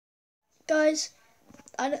guys,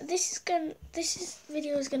 this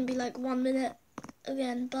video is gonna be like 1 minute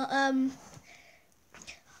again, but I'm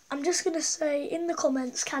just gonna say in the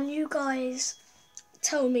comments, can you guys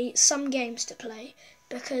tell me some games to play?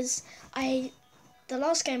 Because the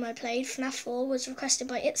last game I played, FNAF 4, was requested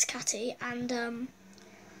by It's Catty, and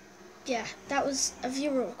yeah, that was a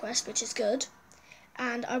viewer request, which is good.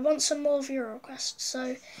 And I want some more viewer requests.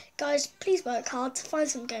 So, guys, please work hard to find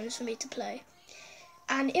some games for me to play.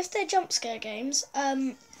 And if they're jump scare games,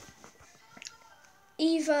 if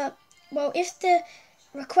the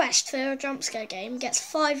request for a jump scare game gets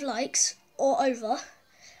 5 likes or over,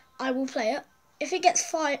 I will play it. If it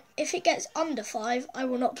gets under 5, I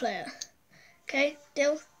will not play it. Okay,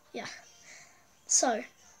 deal? Yeah. So,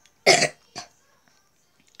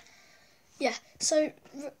 yeah. So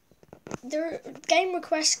the game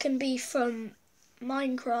requests can be from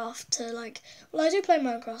Minecraft to like, well, I do play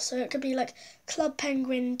Minecraft, so it could be like Club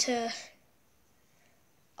Penguin to,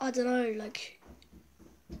 I don't know, like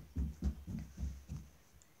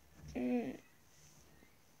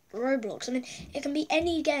Roblox. I mean, it can be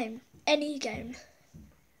any game.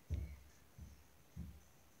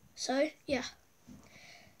 So yeah.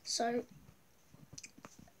 So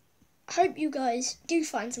I hope you guys do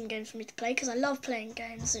find some games for me to play, because I love playing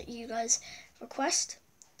games that you guys request,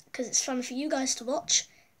 because it's fun for you guys to watch,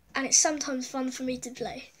 and it's sometimes fun for me to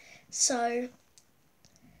play. So,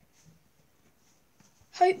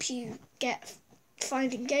 hope you get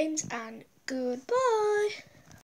finding games, and goodbye.